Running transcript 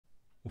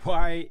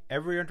Why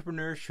every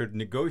entrepreneur should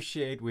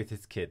negotiate with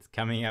his kids,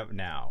 coming up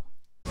now.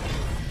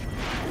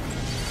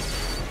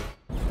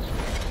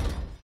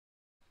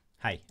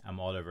 Hi, I'm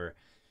Oliver,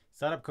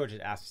 startup coach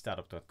at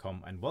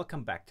Askmestartup.com, and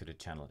welcome back to the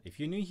channel. If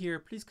you're new here,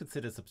 please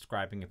consider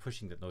subscribing and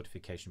pushing that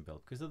notification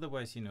bell, because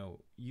otherwise,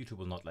 YouTube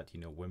will not let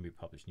you know when we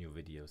publish new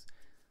videos.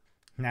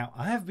 Now,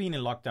 I have been in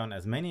lockdown,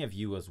 as many of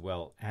you as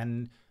well,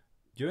 and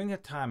during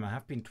that time I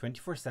have been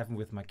 24/7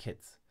 with my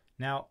kids.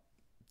 Now,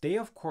 they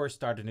of course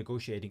started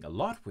negotiating a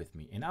lot with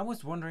me, and I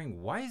was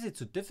wondering, why is it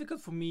so difficult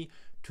for me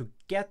to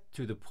get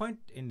to the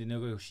point in the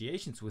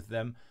negotiations with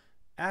them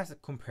as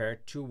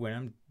compared to when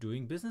I'm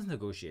doing business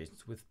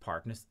negotiations with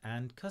partners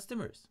and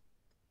customers?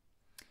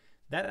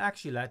 That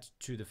actually led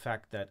to the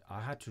fact that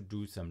I had to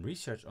do some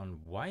research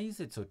on why is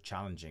it so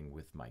challenging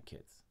with my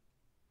kids.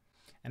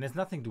 And it's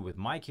nothing to do with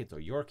my kids or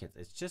your kids,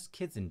 it's just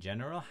kids in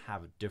general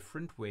have a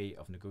different way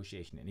of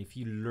negotiation, and if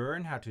you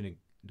learn how to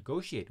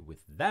negotiate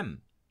with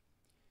them,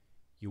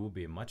 you will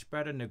be a much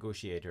better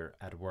negotiator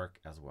at work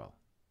as well.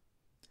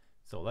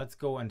 So let's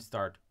go and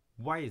start.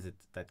 Why is it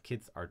that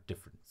kids are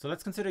different? So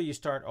let's consider you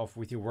start off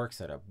with your work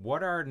setup.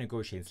 What are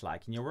negotiations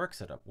like in your work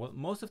setup? Well,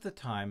 most of the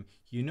time,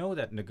 you know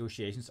that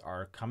negotiations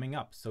are coming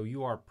up, so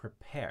you are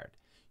prepared.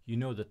 You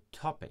know the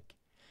topic,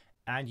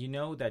 and you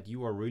know that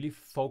you are really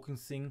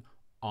focusing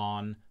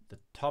on the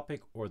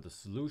topic or the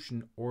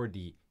solution or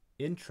the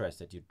interest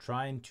that you're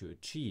trying to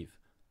achieve.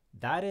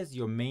 That is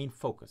your main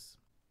focus.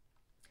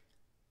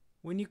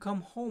 When you come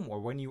home, or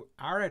when you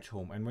are at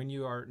home and when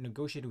you are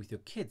negotiating with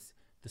your kids,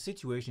 the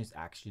situation is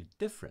actually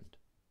different.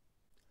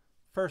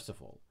 First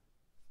of all,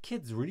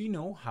 kids really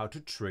know how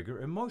to trigger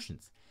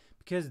emotions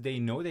because they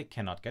know they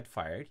cannot get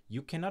fired.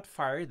 You cannot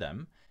fire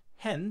them.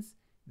 Hence,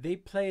 they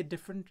play a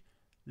different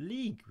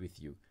league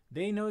with you.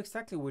 They know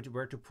exactly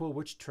where to pull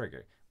which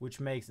trigger, which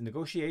makes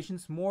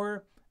negotiations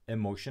more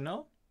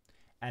emotional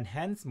and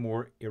hence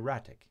more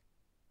erratic.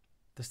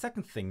 The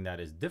second thing that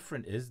is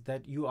different is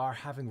that you are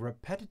having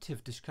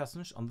repetitive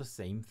discussions on the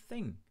same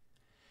thing.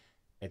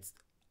 It's,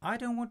 I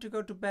don't want to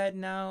go to bed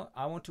now.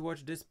 I want to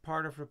watch this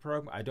part of the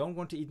program. I don't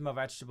want to eat my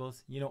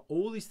vegetables.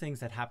 All these things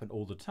that happen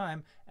all the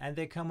time, and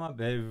they come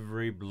up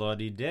every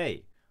bloody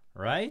day,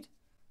 right?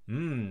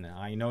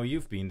 I know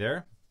you've been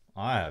there.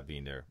 I have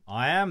been there.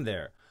 I am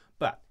there.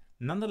 But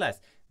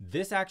nonetheless,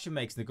 this actually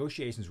makes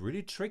negotiations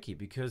really tricky,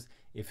 because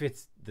if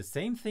it's the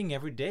same thing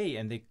every day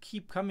and they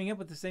keep coming up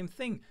with the same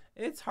thing,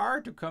 it's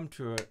hard to come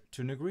to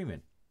an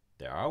agreement.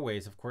 There are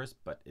ways, of course,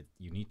 but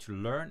you need to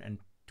learn and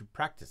to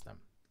practice them.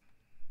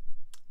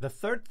 The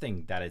third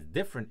thing that is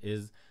different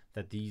is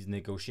that these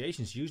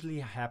negotiations usually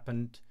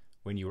happen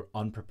when you're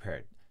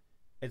unprepared.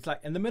 It's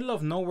like in the middle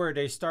of nowhere,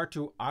 they start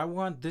to, I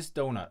want this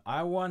donut,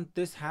 I want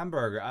this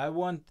hamburger, I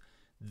want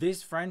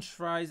this French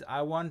fries,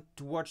 I want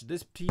to watch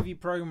this TV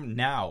program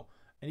now.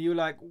 And you're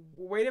like,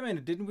 wait a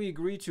minute, didn't we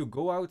agree to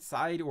go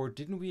outside, or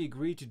didn't we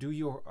agree to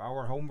do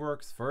our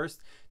homeworks first?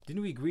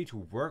 Didn't we agree to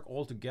work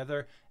all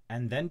together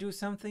and then do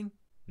something?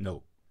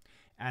 No.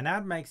 And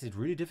that makes it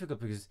really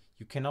difficult, because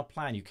you cannot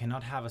plan, you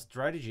cannot have a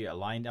strategy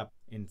lined up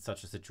in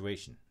such a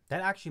situation.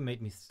 That actually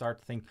made me start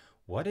to think,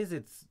 what is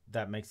it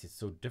that makes it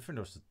so different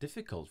or so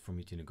difficult for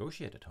me to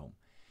negotiate at home?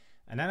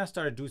 And then I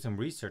started to do some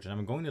research, and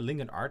I'm going to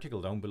link an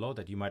article down below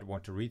that you might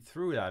want to read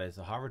through. That is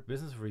a Harvard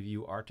Business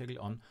Review article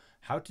on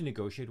how to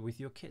negotiate with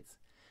your kids.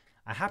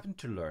 I happened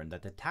to learn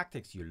that the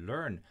tactics you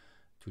learn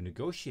to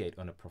negotiate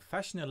on a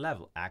professional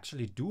level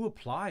actually do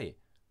apply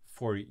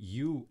for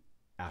you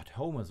at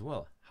home as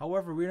well.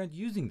 However, we're not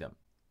using them.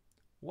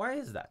 Why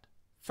is that?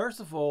 First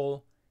of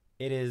all,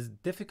 it is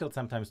difficult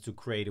sometimes to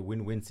create a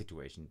win-win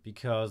situation,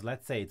 because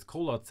let's say it's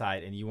cold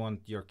outside and you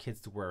want your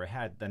kids to wear a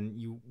hat, then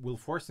you will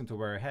force them to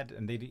wear a hat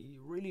and they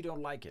really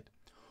don't like it.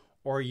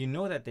 Or you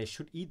know that they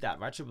should eat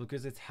that vegetable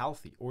because it's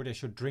healthy, or they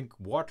should drink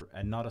water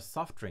and not a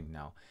soft drink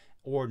now,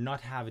 or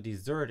not have a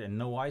dessert and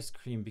no ice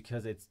cream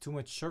because it's too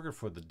much sugar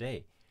for the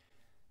day.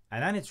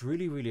 And then it's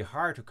really, really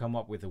hard to come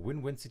up with a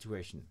win-win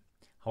situation.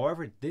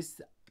 However, this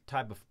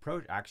type of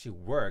approach actually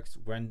works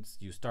once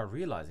you start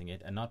realizing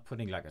it and not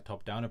putting like a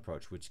top-down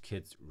approach, which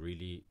kids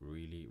really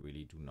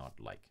do not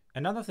like.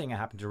 Another thing I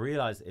happen to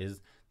realize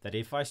is that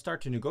if I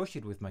start to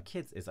negotiate with my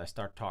kids, is I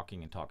start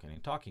talking and talking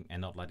and talking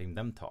and not letting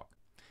them talk,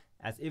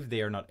 as if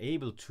they are not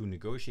able to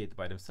negotiate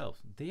by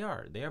themselves. They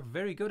are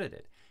very good at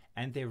it,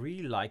 and they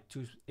really like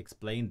to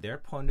explain their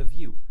point of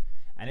view.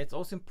 And it's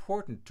also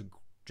important to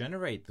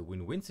generate the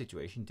win-win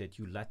situation that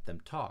you let them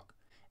talk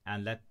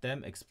and let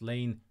them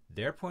explain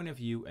their point of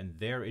view and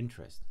their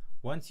interest.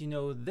 Once you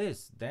know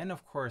this, then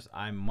of course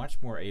I'm much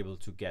more able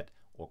to get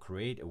or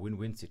create a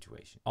win-win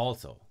situation.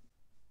 Also,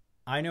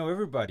 I know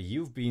everybody,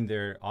 you've been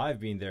there, I've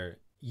been there.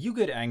 You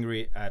get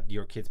angry at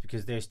your kids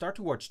because they start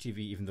to watch TV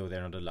even though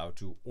they're not allowed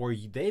to, or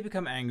they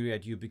become angry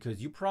at you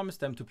because you promised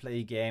them to play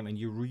a game and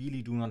you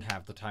really do not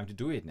have the time to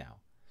do it now.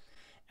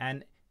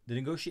 And the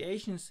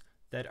negotiations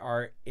that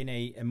are in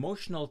a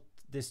emotional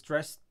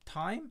distress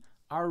time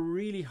are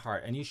really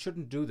hard, and you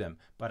shouldn't do them,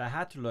 but I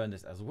had to learn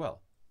this as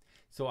well.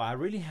 So I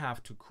really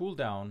have to cool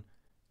down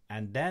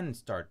and then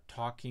start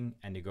talking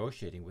and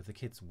negotiating with the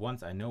kids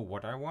once I know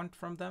what I want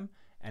from them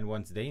and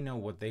once they know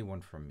what they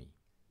want from me.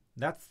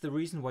 That's the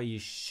reason why you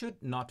should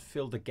not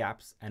fill the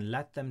gaps and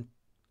let them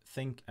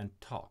think and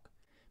talk.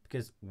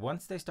 Because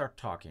once they start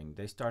talking,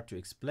 they start to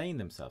explain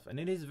themselves, and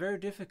it is very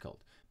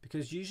difficult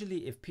because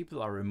usually if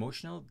people are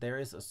emotional, there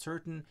is a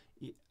certain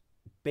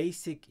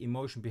basic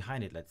emotion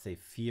behind it, let's say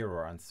fear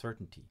or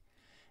uncertainty.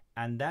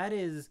 And that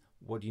is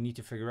what you need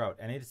to figure out.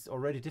 And it's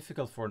already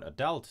difficult for an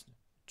adult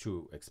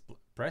to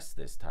express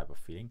this type of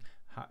feeling.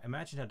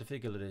 Imagine how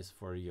difficult it is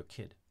for your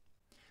kid.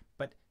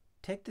 But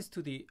take this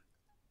to the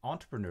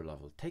entrepreneur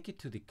level, take it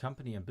to the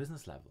company and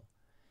business level.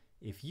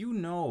 If you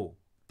know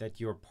that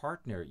your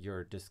partner,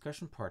 your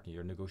discussion partner,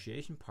 your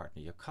negotiation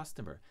partner, your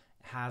customer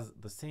has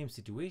the same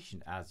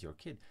situation as your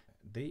kid,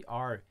 they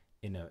are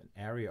in an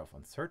area of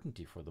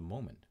uncertainty for the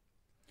moment.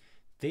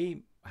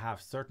 They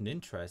have certain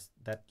interests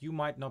that you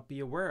might not be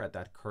aware at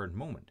that current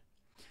moment.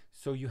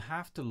 So you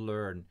have to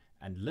learn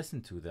and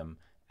listen to them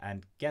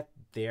and get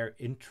their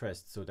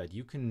interests so that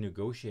you can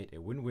negotiate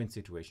a win-win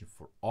situation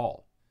for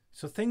all.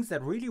 So things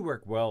that really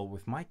work well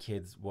with my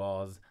kids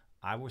was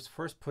I was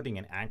first putting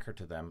an anchor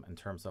to them in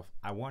terms of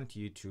I want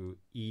you to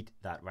eat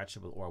that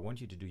vegetable or I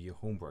want you to do your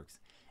homeworks.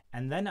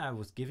 And then I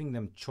was giving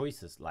them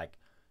choices like,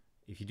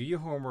 if you do your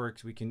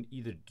homeworks, we can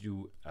either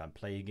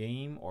play a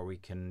game, or we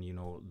can,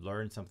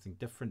 learn something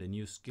different, a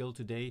new skill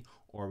today,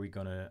 or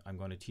I'm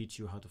gonna teach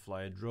you how to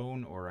fly a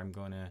drone, or I'm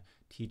gonna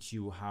teach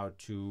you how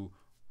to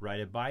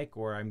ride a bike,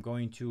 or I'm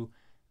going to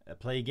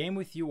play a game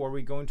with you, or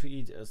we're going to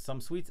eat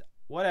some sweets,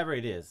 whatever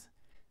it is.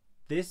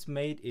 This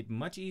made it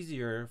much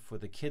easier for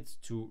the kids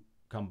to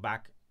come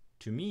back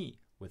to me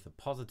with a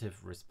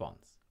positive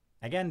response.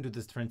 Again, do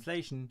this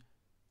translation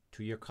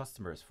to your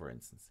customers, for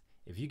instance.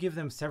 If you give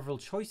them several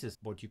choices,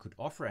 what you could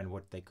offer and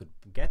what they could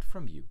get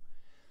from you,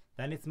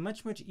 then it's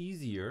much, much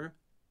easier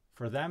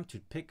for them to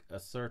pick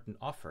a certain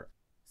offer.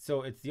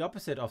 So it's the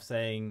opposite of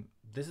saying,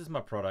 this is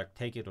my product,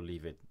 take it or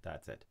leave it,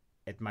 that's it.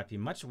 It might be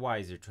much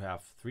wiser to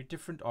have 3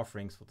 different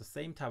offerings for the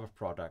same type of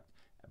product,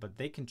 but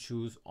they can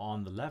choose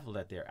on the level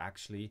that they're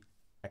actually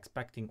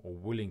expecting or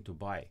willing to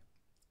buy.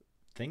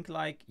 Think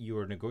like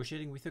you're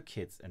negotiating with your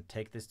kids and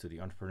take this to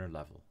the entrepreneur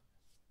level.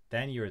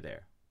 Then you're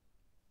there.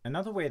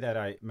 Another way that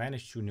I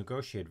managed to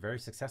negotiate very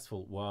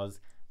successful was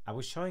I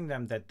was showing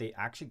them that they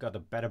actually got a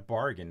better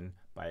bargain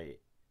by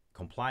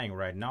complying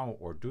right now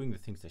or doing the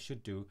things they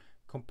should do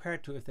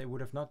compared to if they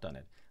would have not done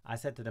it. I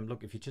said to them,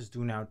 look, if you just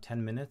do now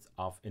 10 minutes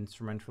of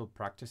instrumental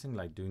practicing,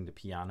 like doing the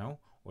piano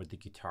or the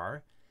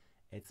guitar,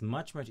 it's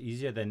much, much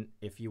easier than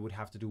if you would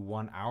have to do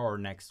 1 hour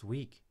next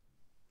week.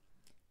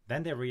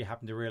 Then they really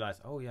happen to realize,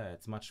 oh yeah,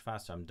 it's much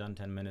faster. I'm done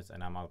 10 minutes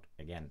and I'm out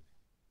again.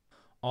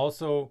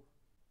 Also,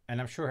 and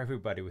I'm sure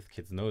everybody with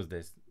kids knows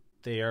this,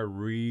 they are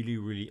really,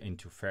 really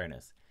into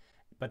fairness.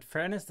 But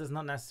fairness does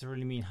not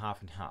necessarily mean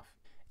half and half.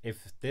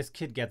 If this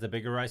kid gets a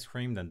bigger ice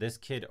cream than this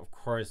kid, of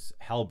course,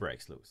 hell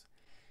breaks loose.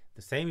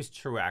 The same is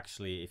true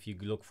actually if you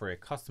look for your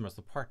customers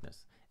or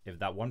partners. If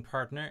that one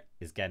partner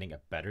is getting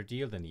a better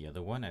deal than the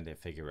other one and they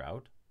figure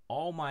out,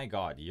 oh my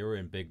God, you're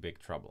in big, big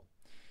trouble.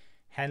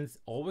 Hence,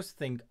 always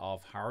think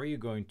of how are you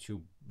going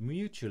to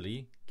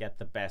mutually get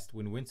the best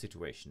win-win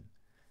situation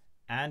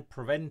and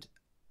prevent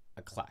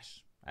a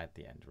clash at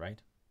the end,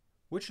 right?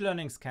 Which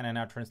learnings can I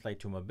now translate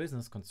to my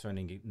business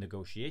concerning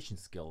negotiation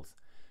skills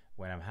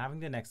when I'm having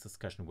the next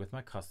discussion with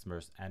my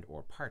customers and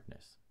or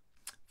partners?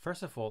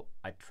 First of all,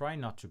 I try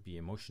not to be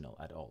emotional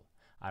at all.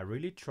 I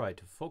really try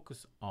to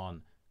focus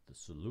on the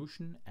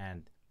solution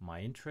and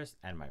my interest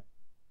and my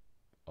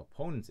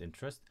opponent's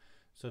interest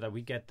so that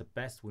we get the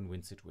best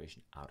win-win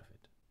situation out of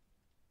it.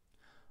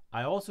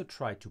 I also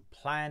try to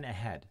plan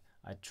ahead.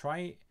 I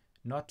try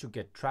not to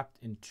get trapped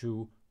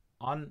into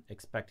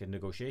unexpected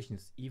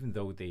negotiations, even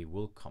though they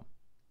will come.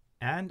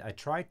 And I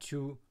try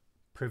to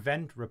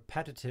prevent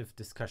repetitive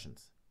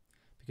discussions.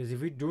 Because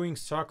if we're doing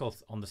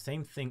circles on the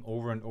same thing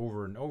over and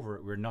over and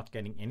over, we're not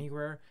getting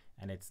anywhere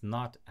and it's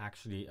not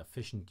actually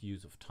efficient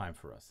use of time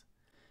for us.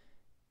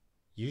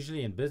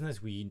 Usually in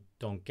business, we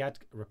don't get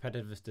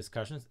repetitive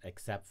discussions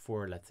except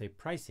for, let's say,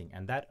 pricing.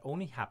 And that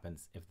only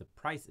happens if the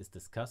price is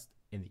discussed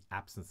in the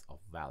absence of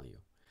value.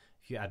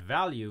 If you add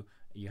value,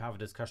 you have a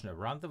discussion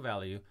around the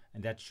value,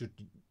 and that should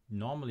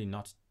normally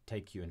not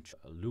take you into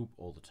a loop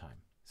all the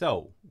time.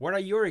 So, what are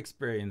your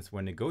experiences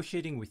when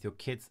negotiating with your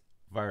kids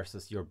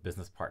versus your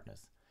business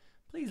partners?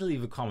 Please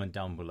leave a comment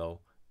down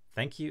below.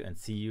 Thank you and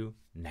see you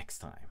next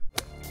time.